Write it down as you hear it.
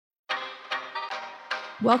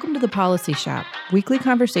Welcome to the Policy Shop, weekly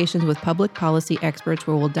conversations with public policy experts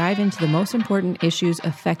where we'll dive into the most important issues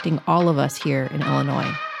affecting all of us here in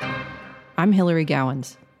Illinois. I'm Hillary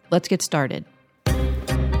Gowans. Let's get started.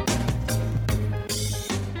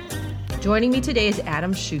 Joining me today is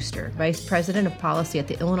Adam Schuster, Vice President of Policy at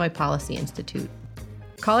the Illinois Policy Institute.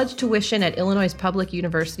 College tuition at Illinois' public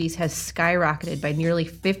universities has skyrocketed by nearly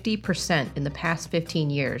 50% in the past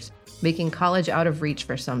 15 years, making college out of reach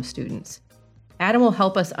for some students. Adam will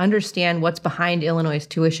help us understand what's behind Illinois'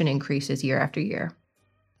 tuition increases year after year.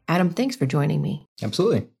 Adam, thanks for joining me.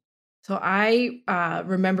 Absolutely. So I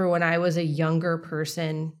remember when I was a younger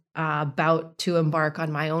person about to embark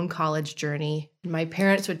on my own college journey, my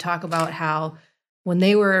parents would talk about how when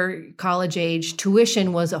they were college age,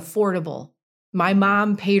 tuition was affordable. My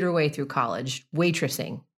mom paid her way through college,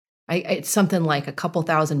 waitressing. It's something like a couple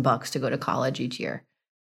 $1,000 to go to college each year.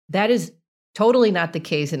 That is totally not the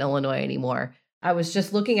case in Illinois anymore. I was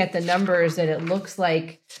just looking at the numbers, and it looks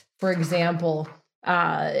like, for example,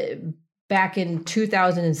 back in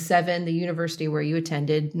 2007, the university where you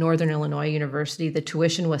attended, Northern Illinois University, the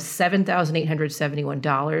tuition was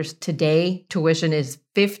 $7,871. Today, tuition is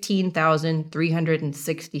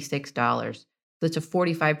 $15,366. That's a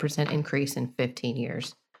 45% increase in 15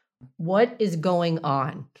 years. What is going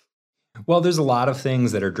on? Well, there's a lot of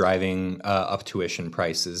things that are driving up tuition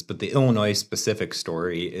prices, but the Illinois specific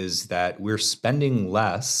story is that we're spending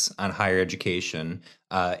less on higher education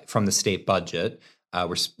from the state budget.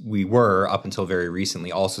 We were, up until very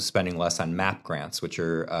recently, also spending less on MAP grants, which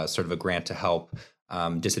are sort of a grant to help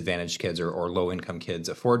disadvantaged kids or low-income kids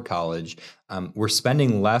afford college. We're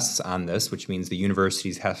spending less on this, which means the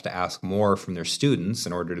universities have to ask more from their students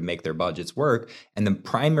in order to make their budgets work. And the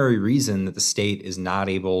primary reason that the state is not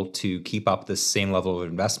able to keep up this same level of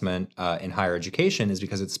investment in higher education is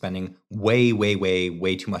because it's spending way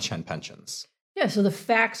too much on pensions. Yeah, so the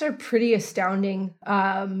facts are pretty astounding.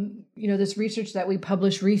 This research that we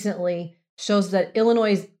published recently shows that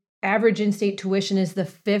Illinois' average in-state tuition is the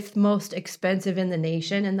 5th most expensive in the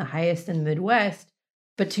nation and the highest in the Midwest.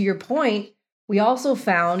 But to your point, we also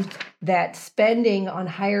found that spending on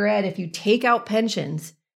higher ed, if you take out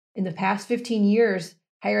pensions, in the past 15 years,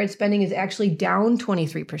 higher ed spending is actually down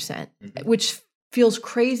 23%, which feels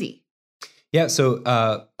crazy. Yeah,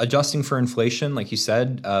 so adjusting for inflation, like you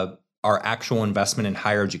said, our actual investment in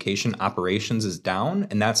higher education operations is down,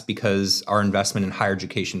 and that's because our investment in higher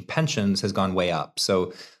education pensions has gone way up.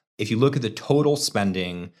 So if you look at the total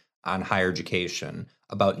spending on higher education,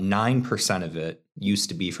 about 9% of it used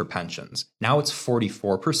to be for pensions. Now it's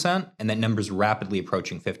 44%, and that number is rapidly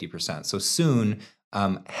approaching 50%. So soon,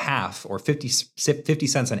 half or 50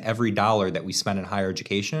 cents on every dollar that we spend in higher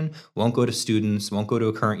education won't go to students, won't go to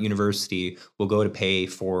a current university, will go to pay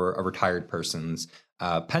for a retired person's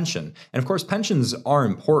pension. And of course, pensions are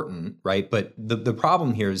important, right? But the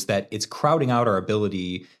problem here is that it's crowding out our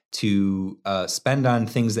ability to spend on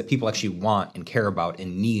things that people actually want and care about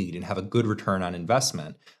and need and have a good return on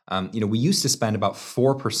investment. We used to spend about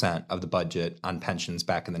 4% of the budget on pensions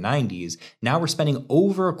back in the 90s. Now we're spending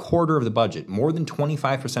over a quarter of the budget. More than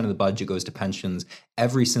 25% of the budget goes to pensions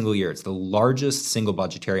every single year. It's the largest single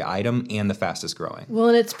budgetary item and the fastest growing. Well,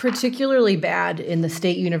 and it's particularly bad in the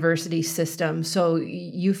state university system. So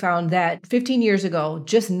you found that 15 years ago,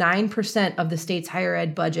 just 9% of the state's higher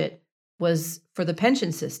ed budget was for the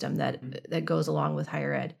pension system that goes along with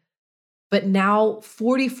higher ed. But now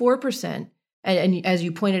 44%, and as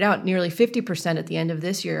you pointed out, nearly 50% at the end of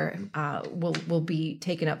this year will be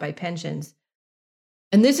taken up by pensions.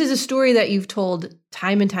 And this is a story that you've told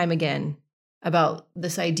time and time again about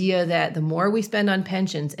this idea that the more we spend on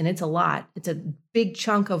pensions, and it's a lot, it's a big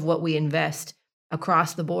chunk of what we invest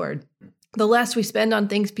across the board, the less we spend on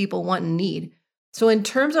things people want and need. So in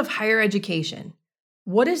terms of higher education,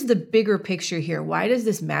 what is the bigger picture here? Why does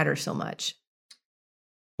this matter so much?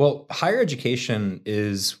 Well, higher education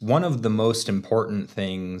is one of the most important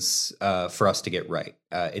things for us to get right.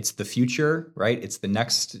 It's the future, right? It's the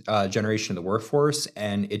next generation of the workforce,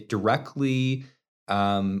 and it directly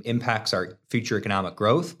impacts our future economic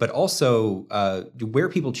growth, but also where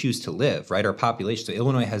people choose to live, right? Our population. So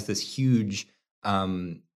Illinois has this huge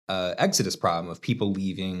exodus problem of people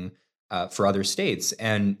leaving for other states.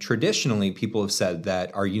 And traditionally, people have said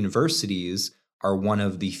that our universities are one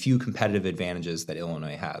of the few competitive advantages that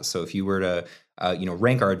Illinois has. So if you were to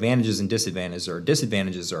rank our advantages and disadvantages, our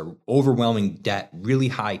disadvantages are overwhelming debt, really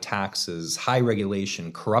high taxes, high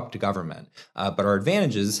regulation, corrupt government. But our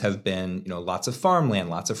advantages have been lots of farmland,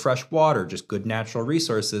 lots of fresh water, just good natural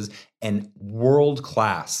resources, and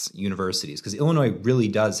world-class universities. Because Illinois really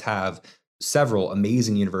does have several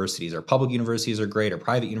amazing universities. Our public universities are great. Our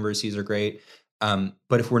private universities are great.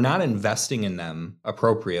 But if we're not investing in them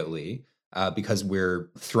appropriately, because we're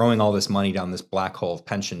throwing all this money down this black hole of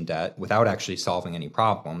pension debt without actually solving any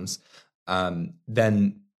problems,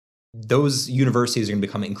 then those universities are going to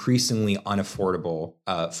become increasingly unaffordable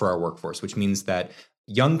for our workforce, which means that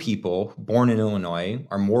young people born in Illinois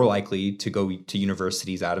are more likely to go to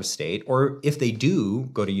universities out of state, or if they do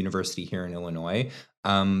go to university here in Illinois,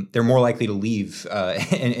 they're more likely to leave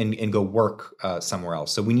and go work somewhere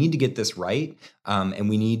else. So we need to get this right, and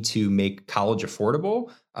we need to make college affordable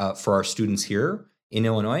for our students here in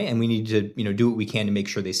Illinois, and we need to do what we can to make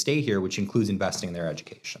sure they stay here, which includes investing in their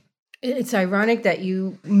education. It's ironic that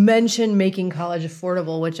you mentioned making college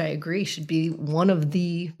affordable, which I agree should be one of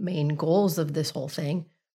the main goals of this whole thing.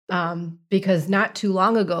 Because not too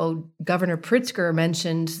long ago, Governor Pritzker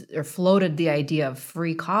mentioned or floated the idea of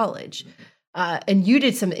free college. And you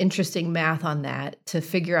did some interesting math on that to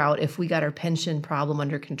figure out if we got our pension problem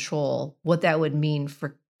under control, what that would mean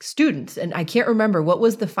for students. And I can't remember, what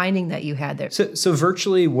was the finding that you had there? So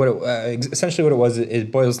virtually essentially what it was,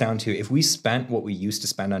 it boils down to, if we spent what we used to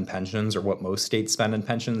spend on pensions, or what most states spend on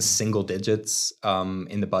pensions, single digits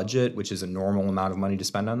in the budget, which is a normal amount of money to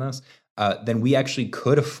spend on this, then we actually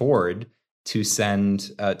could afford to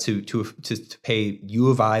send to pay U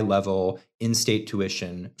of I level in-state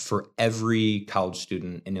tuition for every college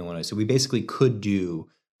student in Illinois. So we basically could do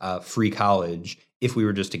free college if we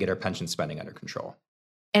were just to get our pension spending under control.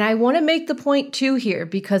 And I want to make the point too here,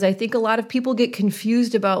 because I think a lot of people get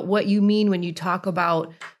confused about what you mean when you talk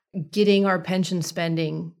about getting our pension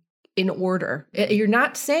spending in order. You're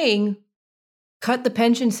not saying cut the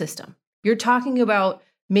pension system. You're talking about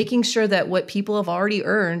making sure that what people have already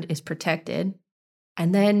earned is protected,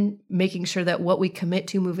 and then making sure that what we commit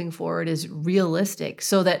to moving forward is realistic,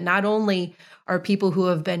 so that not only are people who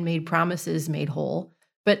have been made promises made whole,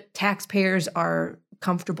 but taxpayers are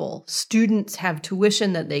comfortable. Students have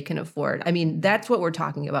tuition that they can afford. I mean, that's what we're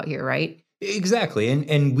talking about here, right? Exactly.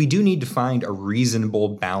 And we do need to find a reasonable,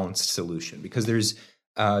 balanced solution, because there's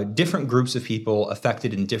different groups of people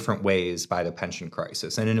affected in different ways by the pension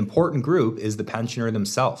crisis. And an important group is the pensioner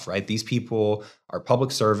themselves, right? These people are public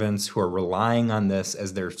servants who are relying on this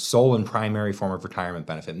as their sole and primary form of retirement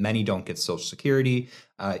benefit. Many don't get Social Security.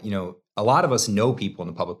 A lot of us know people in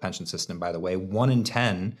the public pension system, by the way. 1 in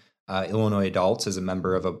 10 Illinois adults is a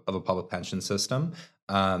member of a public pension system.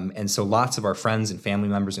 And so lots of our friends and family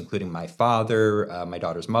members, including my father, my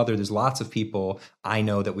daughter's mother, there's lots of people I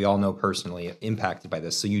know that we all know personally impacted by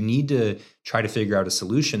this. So you need to try to figure out a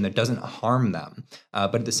solution that doesn't harm them.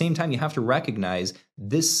 But at the same time, you have to recognize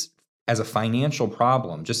this as a financial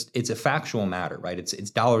problem. It's a factual matter, right?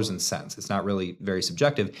 It's dollars and cents. It's not really very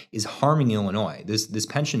subjective, is harming Illinois. This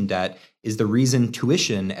pension debt is the reason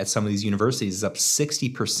tuition at some of these universities is up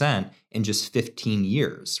 60% in just 15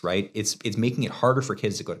 years, right? It's making it harder for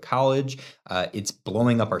kids to go to college. It's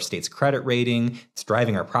blowing up our state's credit rating. It's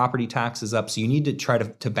driving our property taxes up. So you need to try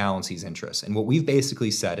to balance these interests. And what we've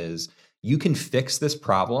basically said is, you can fix this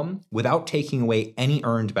problem without taking away any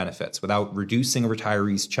earned benefits, without reducing a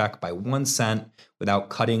retiree's check by 1 cent, without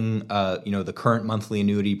cutting the current monthly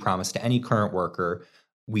annuity promised to any current worker.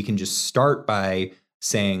 We can just start by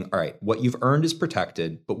saying, all right, what you've earned is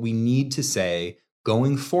protected, but we need to say,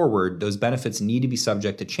 going forward, those benefits need to be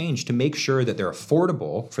subject to change to make sure that they're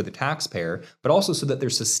affordable for the taxpayer, but also so that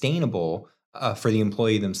they're sustainable for the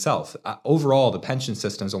employee themselves. Overall, the pension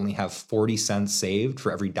systems only have 40 cents saved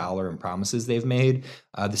for every dollar in promises they've made.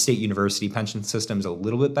 The state university pension system is a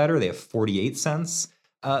little bit better. They have 48 cents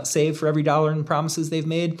saved for every dollar in promises they've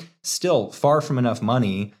made. Still far from enough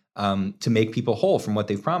money to make people whole from what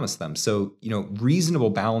they've promised them. So, reasonable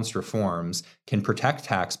balanced reforms can protect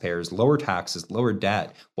taxpayers, lower taxes, lower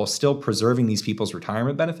debt, while still preserving these people's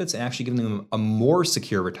retirement benefits and actually giving them a more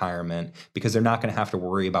secure retirement, because they're not going to have to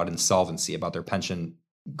worry about insolvency, about their pension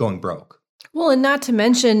going broke. Well, and not to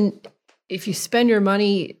mention, if you spend your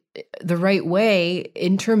money the right way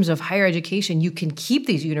in terms of higher education, you can keep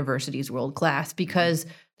these universities world-class, because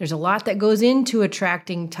there's a lot that goes into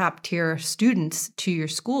attracting top-tier students to your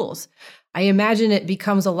schools. I imagine it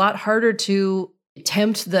becomes a lot harder to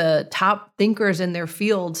tempt the top thinkers in their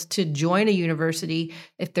fields to join a university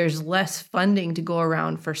if there's less funding to go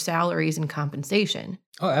around for salaries and compensation.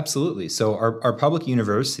 Oh, absolutely. So our public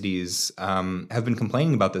universities have been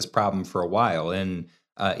complaining about this problem for a while. And,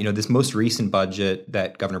 this most recent budget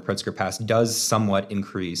that Governor Pritzker passed does somewhat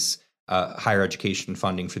increase higher education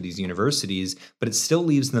funding for these universities, but it still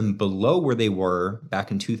leaves them below where they were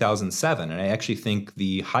back in 2007. And I actually think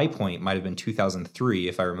the high point might have been 2003,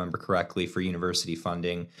 if I remember correctly, for university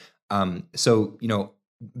funding. So,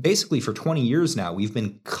 basically for 20 years now, we've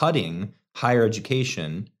been cutting higher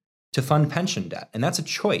education to fund pension debt. And that's a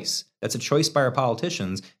choice. That's a choice by our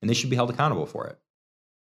politicians, and they should be held accountable for it.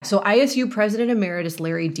 So ISU President Emeritus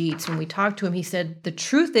Larry Dietz, when we talked to him, he said, the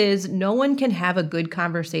truth is no one can have a good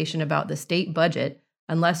conversation about the state budget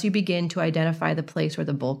unless you begin to identify the place where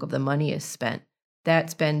the bulk of the money is spent.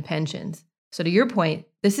 That's been pensions. So to your point,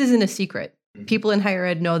 this isn't a secret. People in higher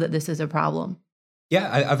ed know that this is a problem. Yeah,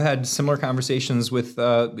 I've had similar conversations with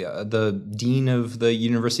the dean of the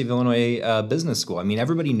University of Illinois Business School. I mean,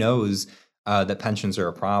 everybody knows that pensions are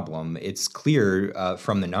a problem. It's clear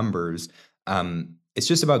from the numbers. It's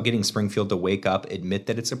just about getting Springfield to wake up, admit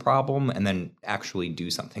that it's a problem, and then actually do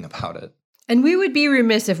something about it. And we would be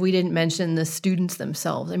remiss if we didn't mention the students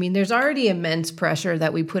themselves. I mean, there's already immense pressure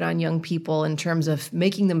that we put on young people in terms of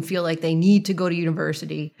making them feel like they need to go to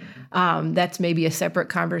university. That's maybe a separate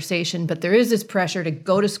conversation, but there is this pressure to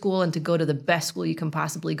go to school and to go to the best school you can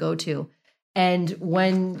possibly go to. And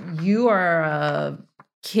when you are a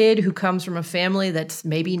kid who comes from a family that's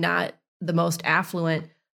maybe not the most affluent,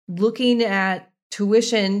 looking at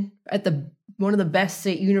tuition at one of the best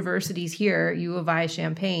state universities here, U of I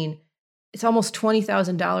Champaign, it's almost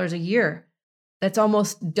 $20,000 a year. That's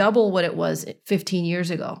almost double what it was 15 years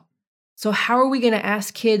ago. So how are we going to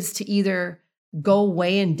ask kids to either go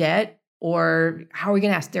way in debt, or how are we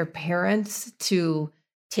going to ask their parents to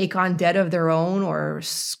take on debt of their own, or,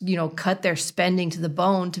 cut their spending to the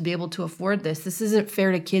bone to be able to afford this? This isn't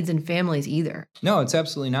fair to kids and families either. No, it's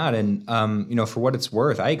absolutely not. And, for what it's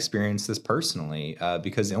worth, I experienced this personally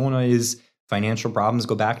because Illinois' financial problems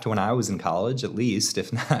go back to when I was in college, at least,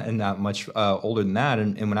 if not much older than that.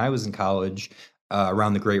 And when I was in college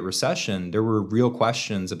around the Great Recession, there were real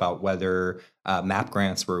questions about whether MAP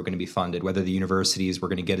grants were going to be funded, whether the universities were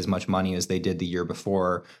going to get as much money as they did the year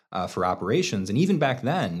before for operations. And even back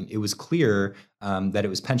then, it was clear that it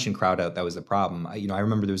was pension crowd out that was the problem. I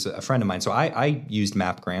remember there was a friend of mine. So I used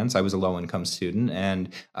MAP grants. I was a low-income student, and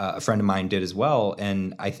a friend of mine did as well.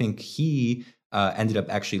 And I think he ended up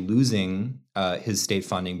actually losing his state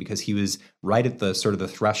funding because he was right at the sort of the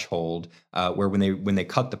threshold where when they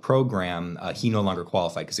cut the program, he no longer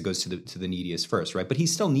qualified because it goes to the neediest first, right? But he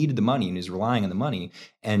still needed the money and he's relying on the money.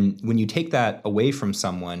 And when you take that away from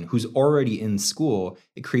someone who's already in school,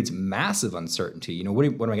 it creates massive uncertainty. What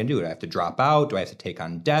am I going to do? Do I have to drop out? Do I have to take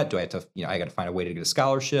on debt? Do I have to, I got to find a way to get a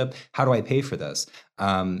scholarship? How do I pay for this?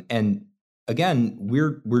 And again,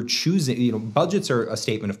 we're choosing, budgets are a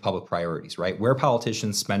statement of public priorities, right? Where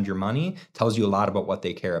politicians spend your money tells you a lot about what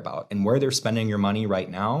they care about. And where they're spending your money right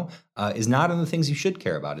now is not on the things you should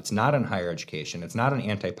care about. It's not on higher education. It's not on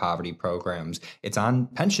anti-poverty programs. It's on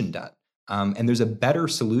pension debt. And there's a better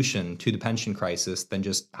solution to the pension crisis than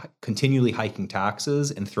just continually hiking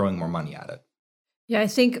taxes and throwing more money at it. Yeah, I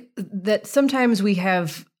think that sometimes we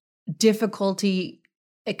have difficulty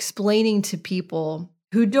explaining to people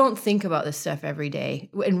who don't think about this stuff every day,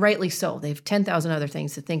 and rightly so. They have 10,000 other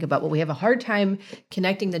things to think about, but we have a hard time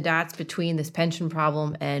connecting the dots between this pension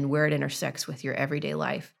problem and where it intersects with your everyday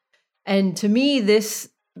life. And to me, this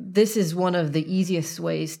is one of the easiest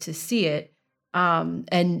ways to see it.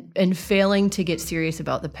 And failing to get serious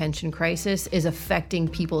about the pension crisis is affecting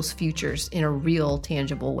people's futures in a real,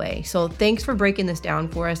 tangible way. So thanks for breaking this down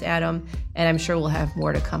for us, Adam, and I'm sure we'll have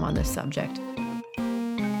more to come on this subject.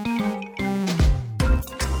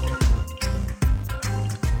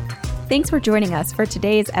 Thanks for joining us for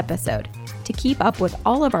today's episode. To keep up with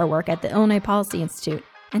all of our work at the Illinois Policy Institute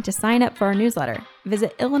and to sign up for our newsletter,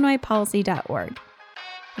 visit illinoispolicy.org.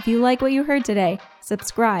 If you like what you heard today,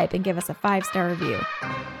 subscribe and give us a 5-star review.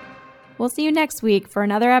 We'll see you next week for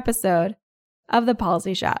another episode of The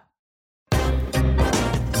Policy Shop.